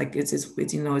is like,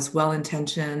 it's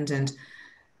well-intentioned and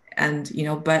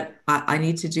but I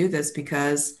need to do this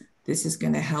because this is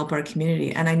going to help our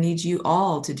community. And I need you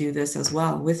all to do this as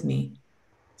well with me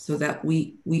so that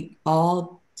we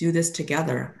all do this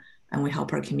together and we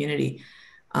help our community.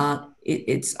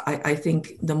 I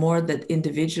think the more that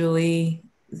individually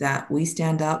that we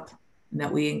stand up and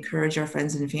that we encourage our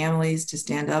friends and families to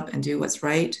stand up and do what's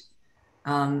right,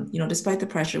 despite the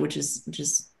pressure, which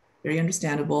is very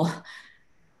understandable,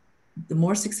 the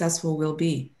more successful we'll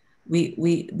be.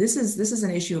 This is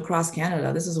an issue across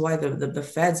Canada. This is why the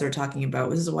feds are talking about.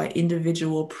 This is why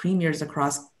individual premiers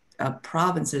across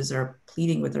provinces are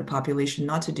pleading with their population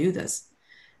not to do this,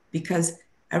 because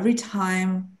every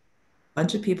time a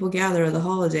bunch of people gather at the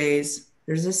holidays,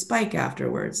 there's a spike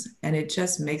afterwards, and it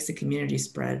just makes the community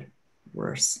spread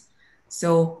worse.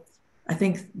 So I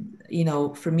think,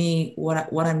 for me,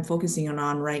 what I'm focusing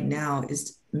on right now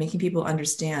is making people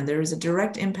understand there is a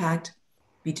direct impact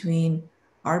between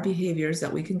our behaviors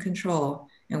that we can control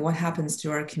and what happens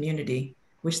to our community,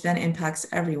 which then impacts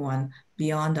everyone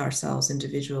beyond ourselves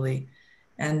individually.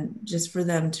 And just for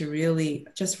them to really,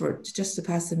 just to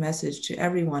pass the message to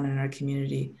everyone in our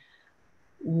community,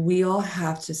 we all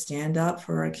have to stand up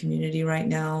for our community right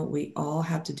now. We all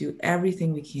have to do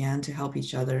everything we can to help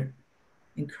each other,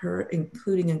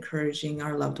 including encouraging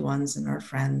our loved ones and our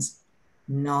friends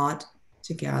not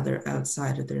to gather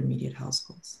outside of their immediate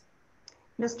households.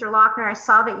 Mr. Lochner, I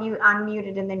saw that you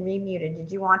unmuted and then remuted.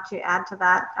 Did you want to add to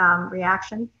that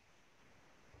reaction?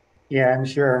 Yeah, I'm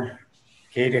sure,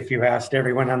 Kate, if you asked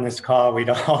everyone on this call, we'd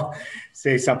all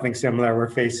say something similar. We're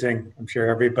facing, I'm sure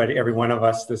every one of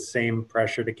us, the same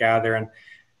pressure to gather. And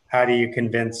how do you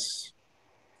convince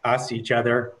us, each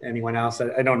other, anyone else?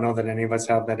 I don't know that any of us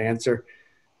have that answer.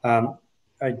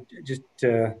 I just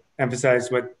to emphasize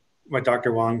what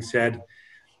Dr. Wang said,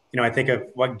 I think of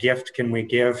what gift can we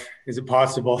give? Is it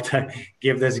possible to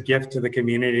give this gift to the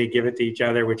community, give it to each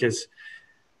other, which is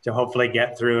to hopefully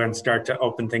get through and start to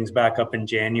open things back up in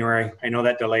January? I know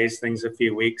that delays things a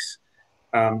few weeks,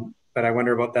 but I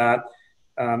wonder about that.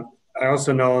 I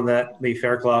also know that Lee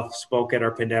Fairclough spoke at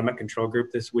our pandemic control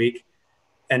group this week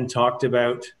and talked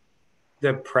about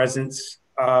the presence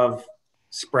of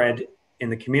spread in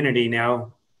the community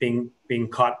now being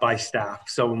caught by staff.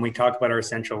 So when we talk about our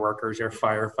essential workers, our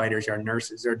firefighters, our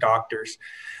nurses, our doctors,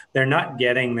 they're not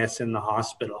getting this in the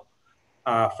hospital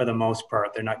for the most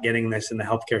part. They're not getting this in the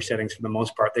healthcare settings for the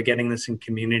most part. They're getting this in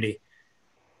community.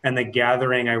 And the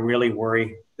gathering, I really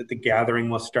worry that the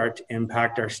gathering will start to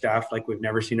impact our staff like we've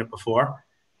never seen it before,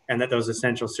 and that those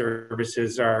essential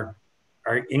services are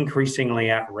increasingly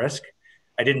at risk.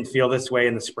 I didn't feel this way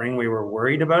in the spring. We were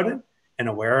worried about it and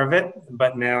aware of it,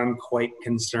 but now I'm quite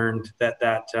concerned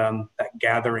that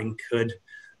gathering could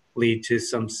lead to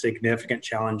some significant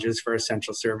challenges for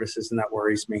essential services, and that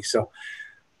worries me. So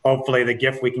hopefully the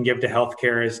gift we can give to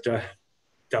healthcare is to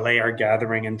delay our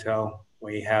gathering until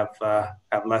we have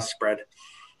less spread.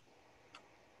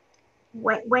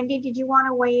 Wendy, did you want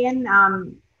to weigh in?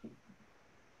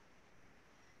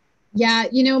 Yeah,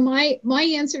 my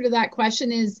answer to that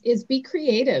question is be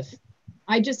creative.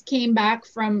 I just came back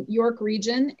from York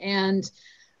Region and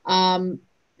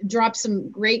dropped some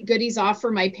great goodies off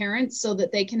for my parents so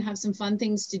that they can have some fun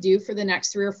things to do for the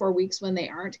next 3 or 4 weeks when they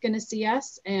aren't going to see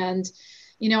us. And,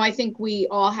 I think we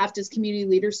all have to, as community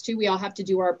leaders too, we all have to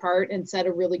do our part and set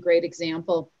a really great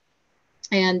example.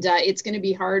 And it's going to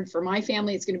be hard for my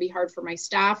family. It's going to be hard for my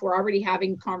staff. We're already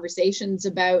having conversations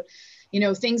about,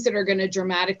 things that are going to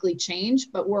dramatically change,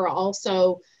 but we're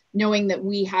also knowing that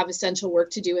we have essential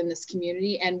work to do in this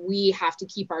community, and we have to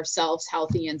keep ourselves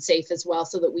healthy and safe as well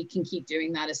so that we can keep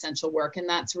doing that essential work. And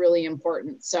that's really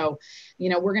important. So,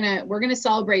 we're going to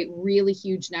celebrate really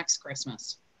huge next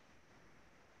Christmas.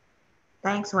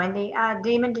 Thanks, Wendy.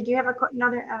 Damon, did you have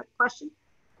another question?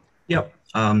 Yep.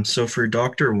 So for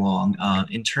Dr. Wang,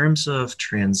 in terms of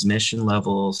transmission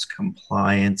levels,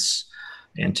 compliance,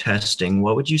 and testing,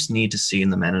 what would you need to see in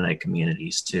the Mennonite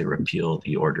communities to repeal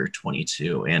the Order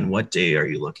 22? And what day are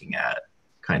you looking at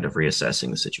kind of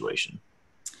reassessing the situation?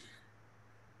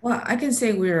 Well, I can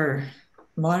say we're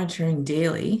monitoring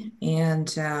daily. And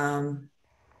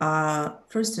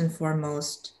first and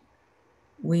foremost,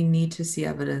 we need to see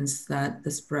evidence that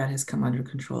the spread has come under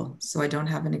control. So I don't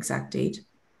have an exact date.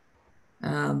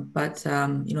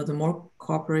 The more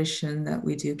cooperation that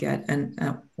we do get, and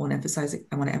I want to emphasize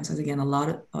again, a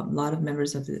lot of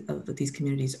members of these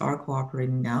communities are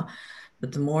cooperating now.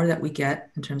 But the more that we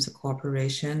get in terms of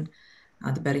cooperation,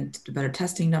 the better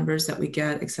testing numbers that we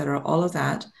get, et cetera, all of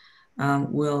that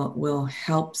will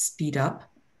help speed up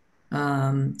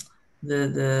the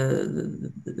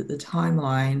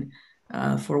timeline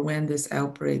for when this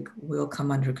outbreak will come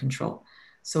under control.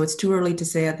 So it's too early to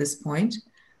say at this point.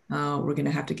 We're going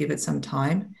to have to give it some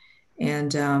time,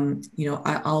 and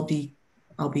I'll be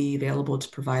available to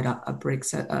provide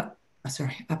updates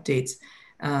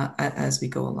as we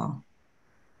go along.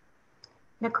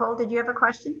 Nicole, did you have a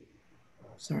question?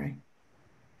 Sorry.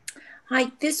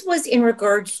 Hi, this was in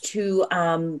regards to,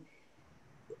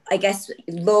 I guess,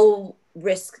 low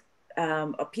risk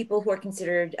people who are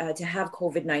considered to have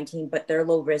COVID-19, but they're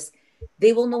low risk.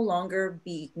 They will no longer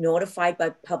be notified by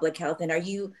public health. And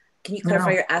can you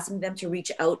clarify, you're asking them to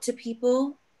reach out to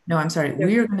people? No, I'm sorry.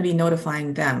 We're going to be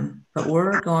notifying them, but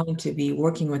we're going to be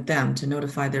working with them to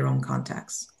notify their own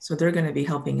contacts. So they're going to be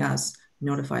helping us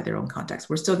notify their own contacts.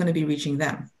 We're still going to be reaching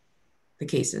them, the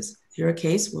cases. If you're a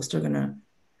case, we're still going to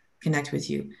connect with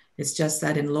you. It's just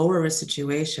that in lower risk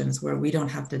situations where we don't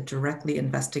have to directly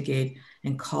investigate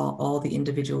and call all the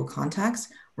individual contacts,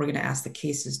 we're going to ask the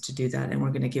cases to do that, and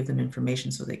we're going to give them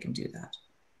information so they can do that.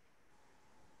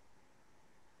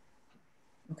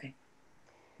 Okay.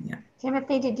 Yeah.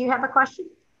 Timothy, did you have a question?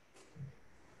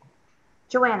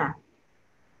 Joanna.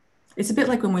 It's a bit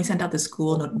like when we sent out the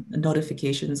school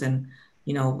notifications, and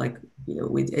we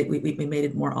made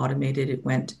it more automated. It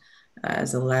went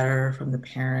as a letter from the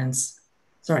parents,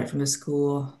 from the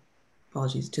school,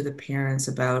 apologies, to the parents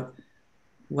about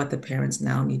what the parents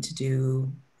now need to do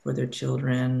for their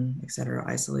children, et cetera,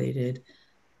 isolated,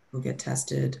 will get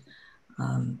tested,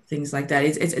 things like that.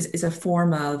 It's a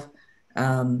form of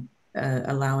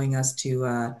allowing us to,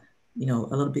 a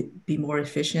little bit be more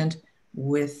efficient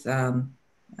with the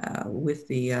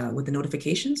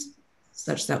notifications,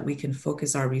 such that we can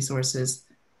focus our resources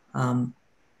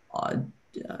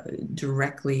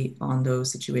directly on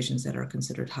those situations that are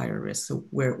considered higher risk. So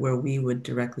where we would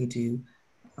directly do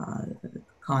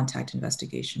contact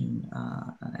investigation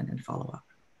and follow up.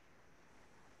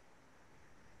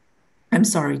 I'm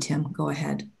sorry, Tim, go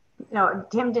ahead. No,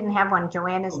 Tim didn't have one.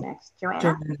 Joanna's next.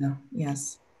 Joanna?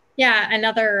 Yes. Yeah,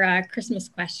 another Christmas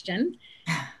question.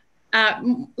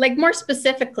 More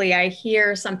specifically, I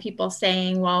hear some people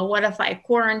saying, well, what if I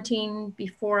quarantine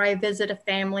before I visit a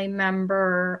family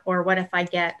member? Or what if I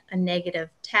get a negative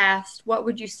test? What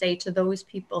would you say to those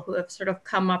people who have sort of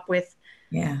come up with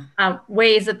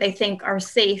ways that they think are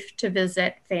safe to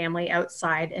visit family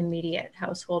outside immediate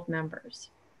household members?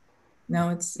 No,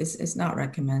 it's not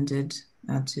recommended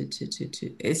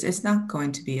it's not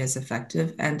going to be as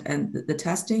effective, and the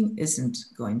testing isn't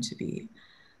going to be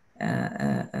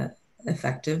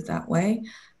effective that way.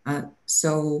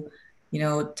 So,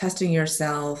 testing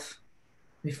yourself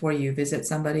before you visit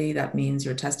somebody, that means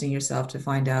you're testing yourself to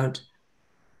find out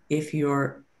if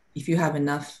you have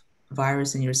enough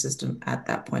virus in your system at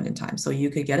that point in time. So you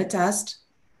could get a test,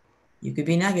 you could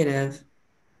be negative,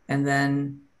 and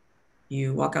then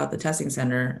you walk out the testing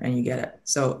center and you get it.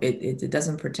 So it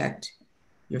doesn't protect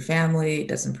your family, it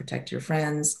doesn't protect your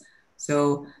friends.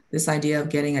 So this idea of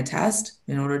getting a test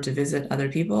in order to visit other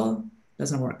people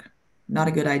doesn't work. Not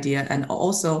a good idea. And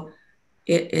also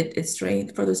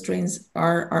it further strains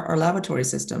our laboratory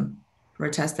system for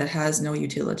a test that has no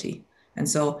utility. And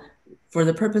so for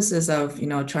the purposes of,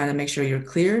 trying to make sure you're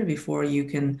cleared before you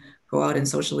can go out and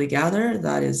socially gather,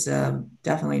 that is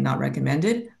definitely not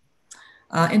recommended.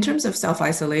 In terms of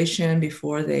self-isolation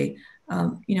before they,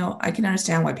 I can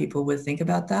understand why people would think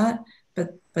about that,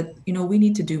 but we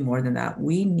need to do more than that.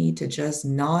 We need to just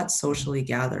not socially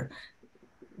gather.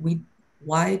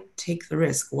 Why take the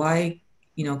risk? Why,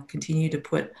 continue to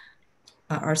put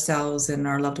ourselves and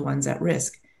our loved ones at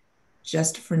risk?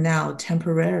 Just for now,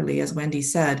 temporarily, as Wendy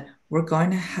said, we're going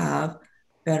to have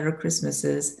better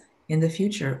Christmases in the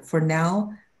future. For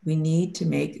now, we need to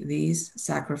make these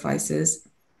sacrifices,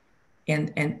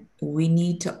 and we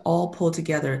need to all pull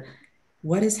together.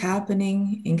 What is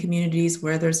happening in communities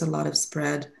where there's a lot of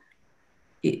spread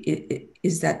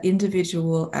is that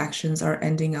individual actions are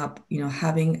ending up,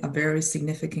 having a very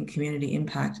significant community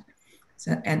impact.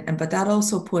 So, but that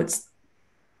also puts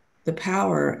the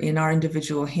power in our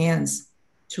individual hands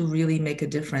to really make a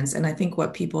difference. And I think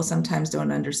what people sometimes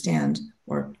don't understand,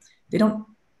 or it's not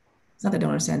that they don't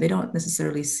understand, they don't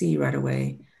necessarily see right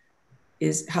away,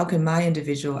 is how can my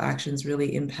individual actions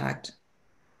really impact,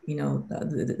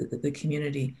 the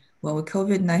community? Well, with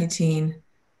COVID-19,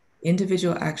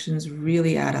 individual actions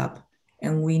really add up.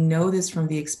 And we know this from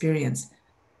the experience.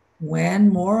 When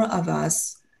more of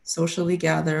us socially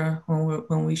gather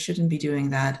when we shouldn't be doing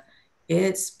that,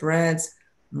 it spreads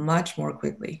much more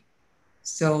quickly.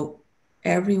 So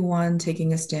everyone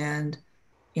taking a stand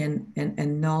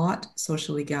and not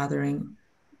socially gathering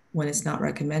when it's not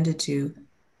recommended to,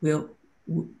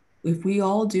 if we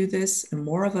all do this and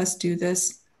more of us do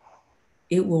this,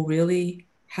 it will really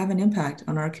have an impact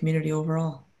on our community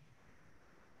overall.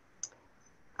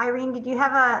 Irene, did you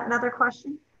have another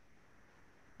question?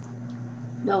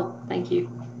 No, thank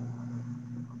you.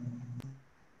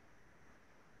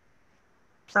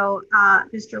 So,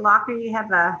 Mr. Lochner, you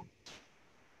have a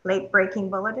late breaking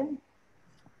bulletin?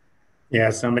 Yeah,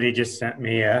 somebody just sent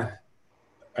me a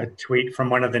tweet from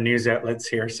one of the news outlets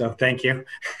here, so thank you.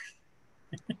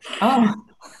 Oh,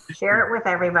 share it with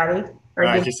everybody.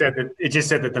 It just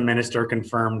said that the minister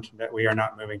confirmed that we are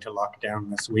not moving to lockdown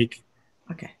this week.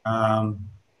 Okay.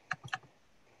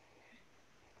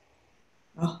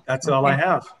 That's all I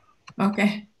have.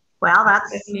 Okay. Well,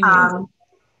 that's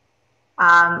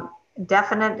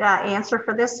definite answer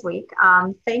for this week.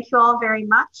 Thank you all very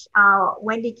much.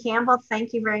 Wendy Campbell,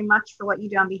 thank you very much for what you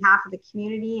do on behalf of the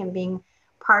community and being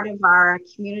part of our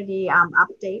community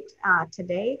update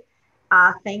today.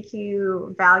 Thank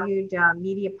you, valued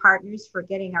media partners, for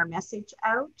getting our message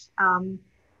out. And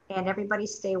everybody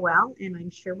stay well, and I'm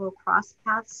sure we'll cross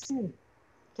paths soon.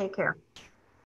 Take care.